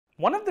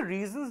One of the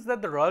reasons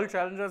that the Royal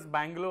Challengers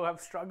Bangalore have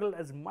struggled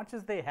as much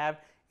as they have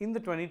in the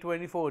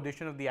 2024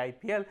 edition of the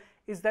IPL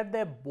is that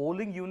their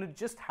bowling unit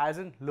just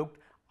hasn't looked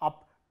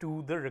up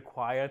to the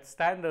required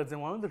standards.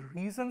 And one of the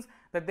reasons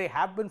that they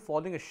have been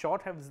falling as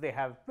short as they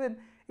have been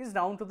is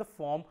down to the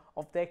form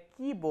of their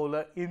key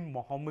bowler in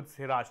Mohammed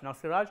Siraj. Now,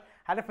 Siraj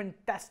had a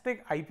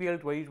fantastic IPL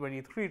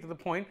 2023 to the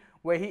point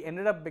where he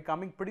ended up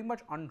becoming pretty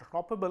much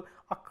undroppable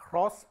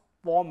across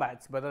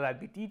formats, whether that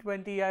be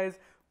T20Is,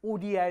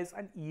 ODIs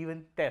and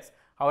even Tests.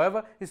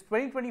 However, his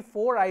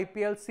 2024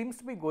 IPL seems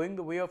to be going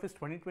the way of his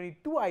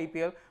 2022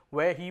 IPL,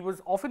 where he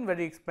was often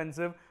very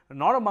expensive,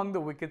 not among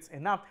the wickets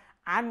enough,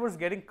 and was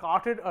getting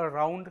carted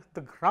around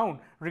the ground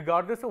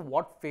regardless of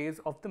what phase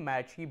of the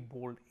match he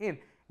bowled in.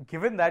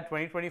 Given that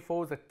 2024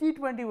 was a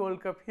T20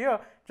 World Cup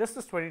here, just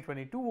as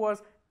 2022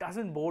 was,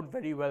 doesn't bode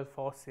very well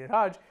for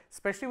Siraj,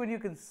 especially when you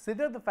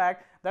consider the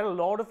fact that a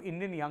lot of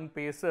Indian young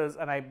pacers,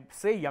 and I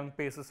say young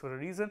pacers for a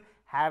reason,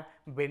 have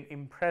been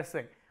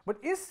impressing. But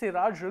is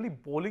Siraj really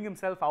bowling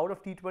himself out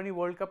of T20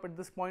 World Cup at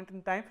this point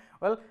in time?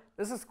 Well,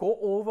 let's just go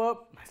over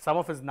some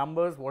of his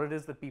numbers, what it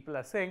is that people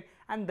are saying,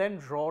 and then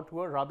draw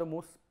to a rather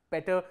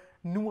better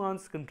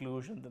nuanced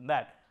conclusion than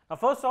that. Now,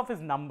 first off,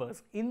 his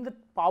numbers. In the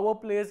power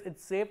plays,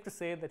 it's safe to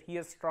say that he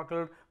has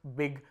struggled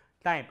big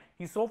time.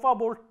 He so far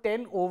bowled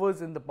 10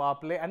 overs in the power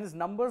play, and his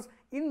numbers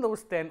in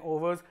those 10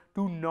 overs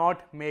do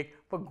not make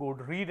for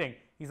good reading.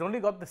 He's only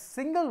got the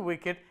single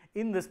wicket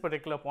in this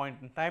particular point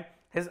in time.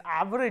 His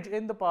average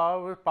in the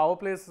power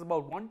plays is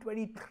about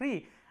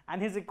 123,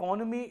 and his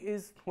economy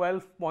is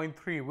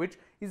 12.3, which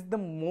is the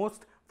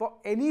most for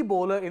any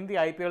bowler in the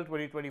IPL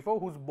 2024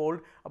 who's bowled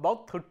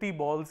about 30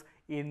 balls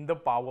in the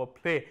power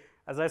play.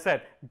 As I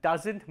said,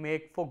 doesn't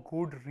make for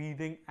good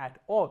reading at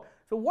all.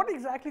 So what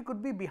exactly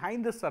could be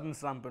behind this sudden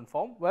slump in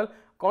form? Well,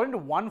 according to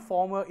one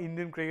former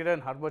Indian cricketer,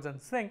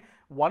 Harbhajan Singh,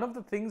 one of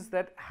the things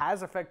that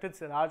has affected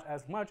Siraj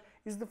as much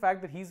is the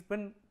fact that he's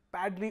been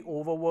badly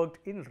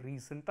overworked in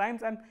recent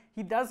times, and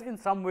he does in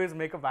some ways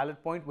make a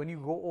valid point when you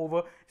go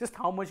over just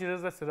how much it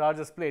is that Siraj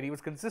has played. He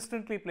was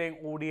consistently playing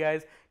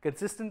ODIs,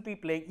 consistently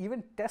playing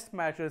even test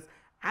matches,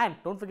 and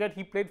don't forget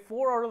he played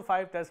 4 out of the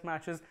 5 test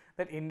matches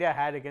that India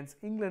had against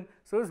England,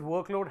 so his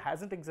workload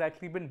hasn't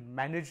exactly been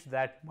managed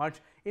that much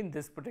in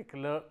this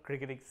particular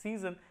cricketing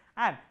season.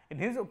 And in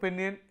his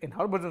opinion, in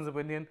Harbhajan's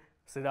opinion,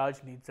 Siraj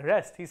needs a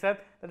rest. He said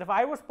that if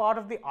I was part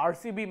of the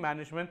RCB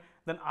management,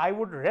 then I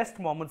would rest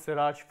Mohammed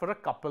Siraj for a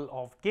couple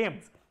of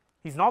games.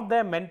 He's not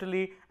there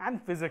mentally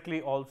and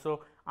physically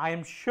also. I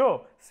am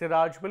sure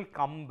Siraj will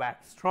come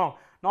back strong.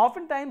 Now,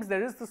 oftentimes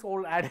there is this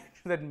old adage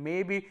that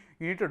maybe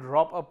you need to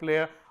drop a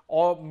player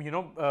or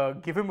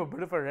give him a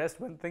bit of a rest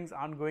when things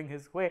aren't going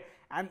his way,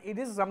 and it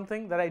is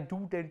something that I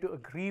do tend to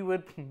agree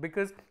with,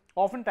 because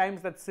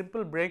oftentimes that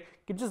simple break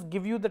can just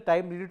give you the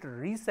time needed to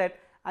reset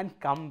and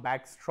come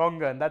back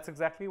stronger, and that's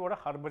exactly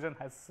what Harbhajan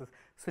has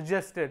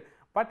suggested.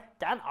 But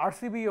can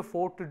RCB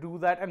afford to do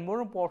that? And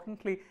more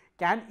importantly,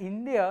 can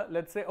India,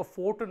 let's say,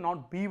 afford to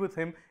not be with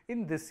him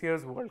in this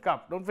year's World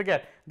Cup? Don't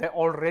forget, they're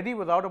already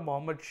without a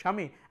Mohammad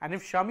Shami, and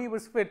if Shami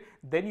was fit,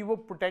 then you were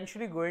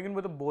potentially going in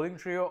with a bowling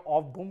trio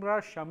of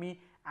Bumrah, Shami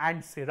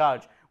and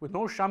Siraj. With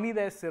no Shami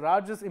there,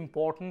 Siraj's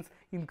importance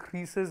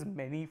increases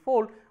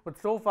many-fold, but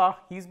so far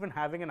he's been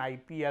having an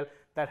IPL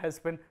that has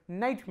been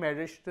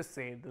nightmarish to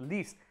say the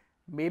least.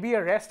 Maybe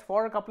a rest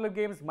for a couple of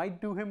games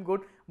might do him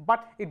good,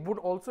 but it would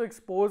also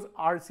expose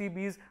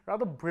RCB's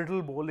rather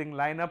brittle bowling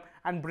lineup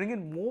and bring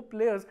in more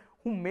players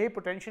who may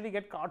potentially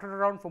get carted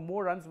around for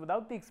more runs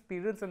without the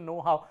experience and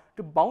know-how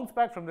to bounce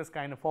back from this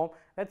kind of form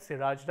that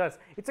Siraj does.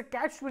 It's a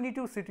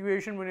catch-22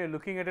 situation when you're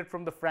looking at it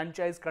from the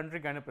franchise country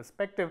kind of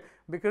perspective,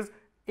 because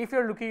if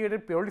you're looking at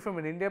it purely from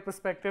an India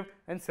perspective,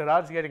 then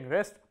Siraj getting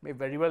rest may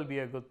very well be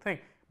a good thing.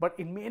 But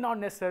it may not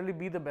necessarily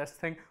be the best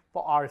thing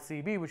for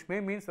RCB, which may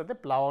mean that they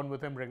plow on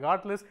with him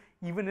regardless,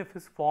 even if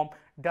his form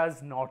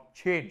does not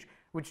change,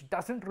 which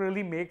doesn't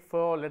really make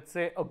for, let's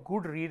say, a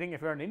good reading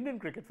if you're an Indian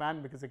cricket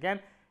fan, because again,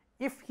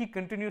 if he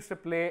continues to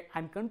play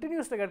and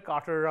continues to get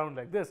carted around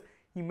like this,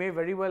 he may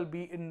very well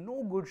be in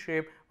no good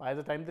shape by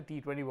the time the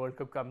T20 World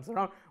Cup comes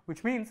around,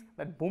 which means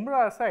that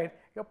Bumrah aside,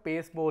 your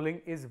pace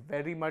bowling is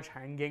very much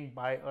hanging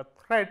by a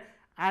thread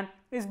and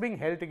is being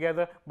held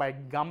together by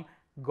gum,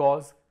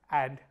 gauze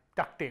and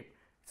duct tape.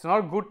 It's not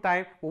a good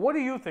time. But what do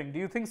you think? Do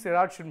you think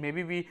Siraj should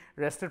maybe be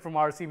rested from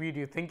RCB?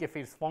 Do you think if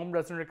his form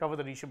doesn't recover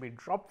that he should be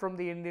dropped from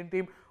the Indian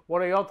team?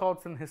 What are your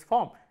thoughts on his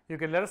form? You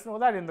can let us know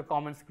that in the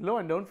comments below,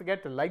 and don't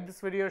forget to like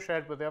this video, share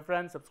it with your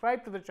friends,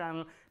 subscribe to the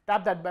channel,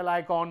 tap that bell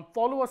icon,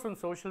 follow us on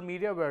social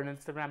media. We're on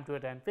Instagram,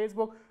 Twitter and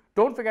Facebook.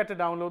 Don't forget to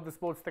download the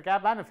SportsTech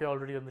app, and if you're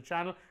already on the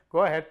channel,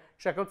 go ahead,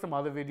 check out some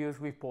other videos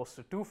we've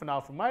posted too. For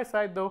now, from my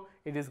side though,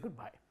 it is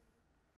goodbye.